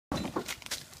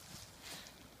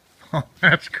Oh,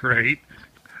 that's great.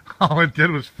 All it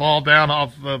did was fall down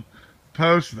off the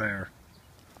post there.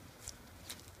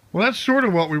 Well, that's sort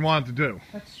of what we want to do.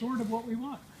 That's sort of what we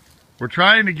want. We're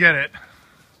trying to get it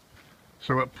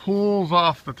so it pulls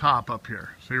off the top up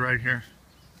here. See right here?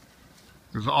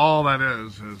 Because all that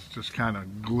is just kind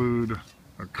of glued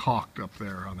or caulked up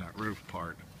there on that roof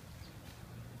part.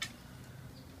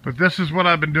 But this is what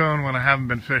I've been doing when I haven't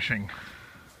been fishing.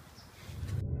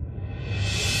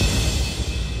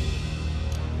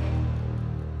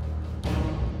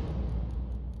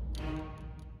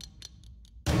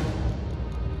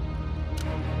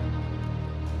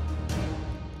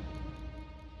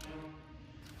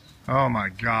 Oh my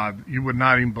God, you would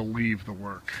not even believe the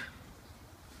work.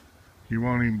 You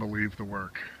won't even believe the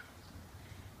work.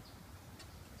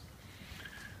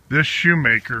 This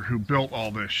shoemaker who built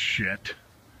all this shit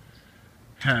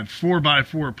had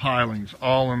 4x4 pilings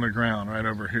all in the ground right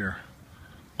over here.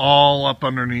 All up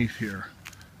underneath here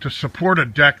to support a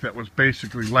deck that was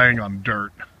basically laying on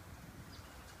dirt.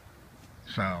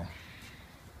 So...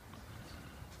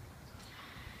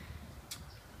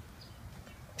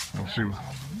 we'll see.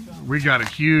 We got a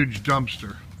huge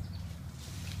dumpster.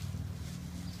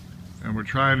 And we're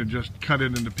trying to just cut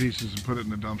it into pieces and put it in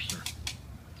the dumpster.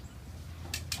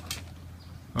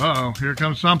 Uh-oh, here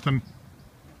comes something.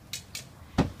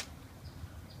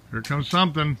 Here comes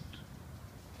something.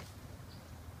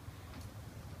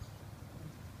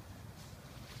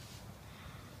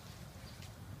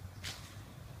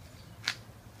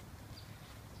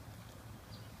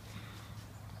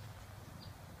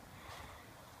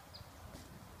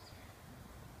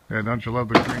 Yeah, don't you love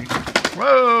the green?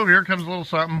 Whoa, here comes a little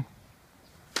something.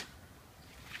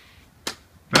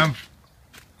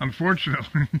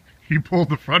 Unfortunately, he pulled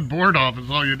the front board off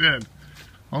is all you did.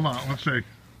 Hold on, let's see.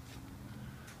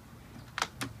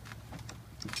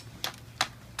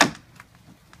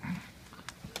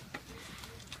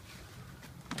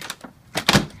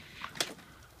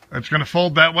 It's going to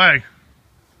fold that way.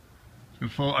 It's going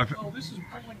to fold. Oh, this is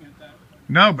pulling it that way.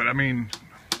 No, but I mean...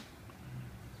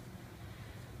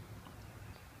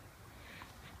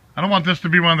 I don't want this to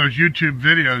be one of those YouTube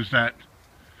videos that,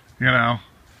 you know,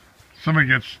 somebody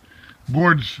gets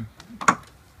boards.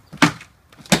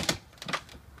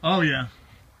 Oh, yeah.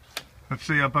 Let's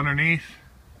see up underneath.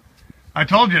 I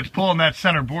told you it's pulling that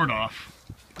center board off.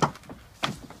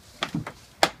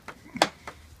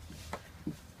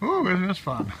 Ooh, isn't this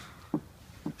fun? Well,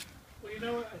 you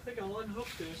know what? I think I'll unhook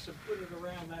this and put it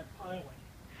around that piling.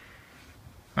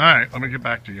 All right, let me get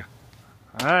back to you.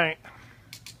 All right.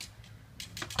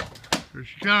 Here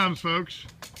she comes, folks.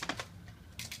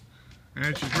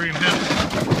 And she's bringing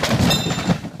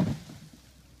half.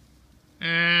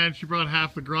 And she brought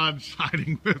half the garage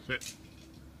siding with it.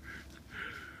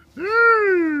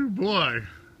 Ooh, boy.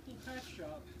 Little patch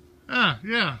job. Ah,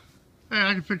 yeah. Hey,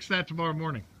 I can fix that tomorrow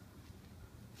morning.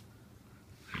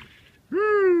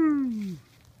 Woo! You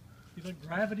let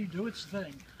gravity do its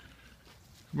thing.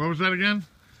 What was that again?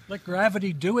 Let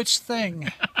gravity do its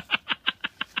thing.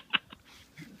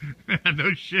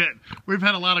 No shit. We've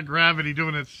had a lot of gravity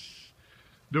doing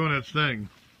its thing.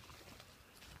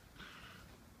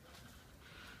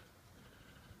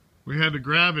 We had the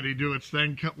gravity do its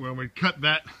thing when we cut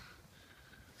that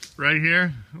right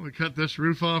here. We cut this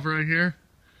roof off right here,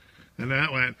 and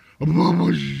that went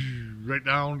right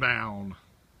down.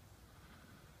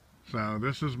 So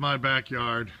this is my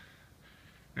backyard,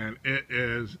 and it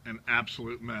is an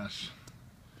absolute mess.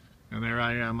 And there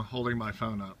I am holding my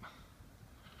phone up.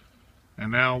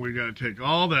 And now we got to take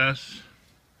all this,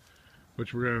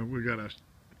 which we got a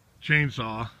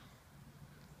chainsaw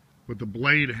with the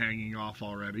blade hanging off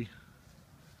already.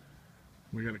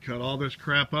 We got to cut all this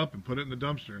crap up and put it in the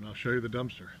dumpster, and I'll show you the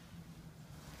dumpster.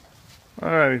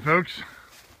 Alrighty, folks.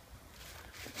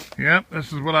 Yep,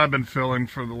 this is what I've been filling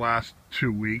for the last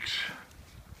 2 weeks.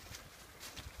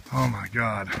 Oh my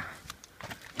God.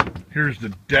 Here's the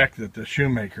deck that the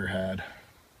shoemaker had.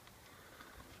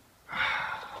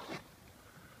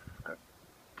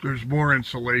 There's more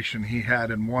insulation he had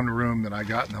in one room than I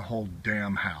got in the whole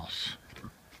damn house.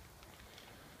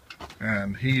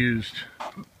 And he used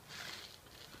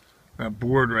that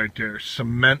board right there,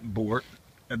 cement board,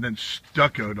 and then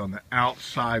stuccoed on the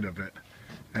outside of it.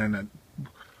 And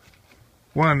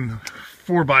one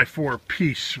 4x4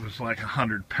 piece was like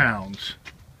 100 pounds.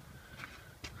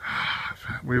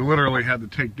 We literally had to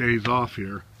take days off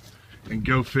here and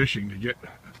go fishing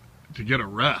to get a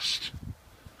rest.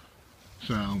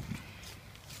 So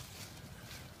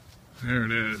there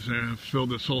it is. I filled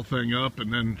this whole thing up,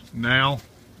 and then now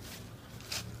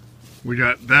we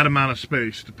got that amount of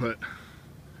space to put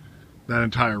that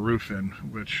entire roof in,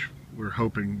 which we're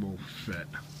hoping will fit.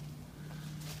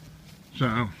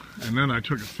 So, and then I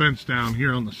took a fence down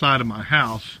here on the side of my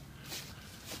house.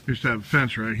 Used to have a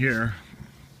fence right here,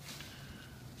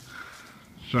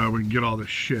 so we can get all this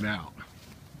shit out.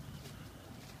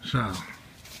 So,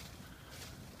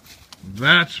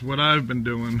 that's what I've been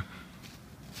doing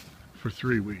for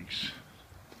 3 weeks.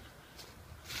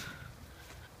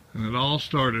 And it all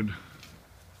started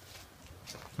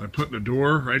by putting a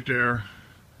door right there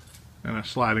and a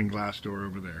sliding glass door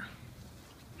over there.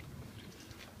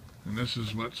 And this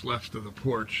is what's left of the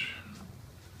porch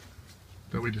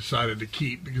that we decided to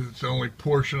keep because it's the only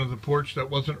portion of the porch that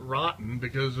wasn't rotten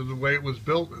because of the way it was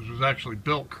built. It was actually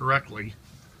built correctly,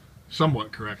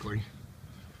 somewhat correctly.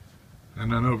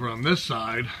 And then over on this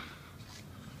side,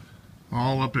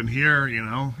 all up in here, you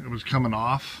know, it was coming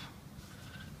off.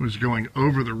 It was going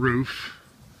over the roof.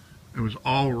 It was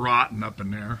all rotten up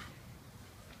in there.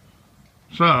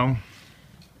 So,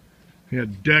 he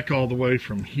had deck all the way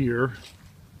from here,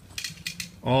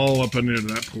 all up into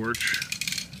that porch.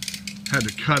 Had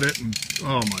to cut it, and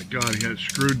oh my God, he had it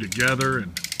screwed together.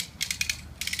 And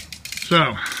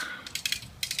so,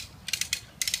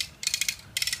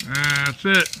 that's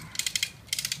it.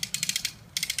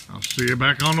 I'll see you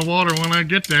back on the water when I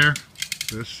get there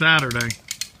this Saturday.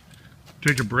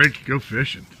 Take a break, go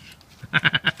fishing.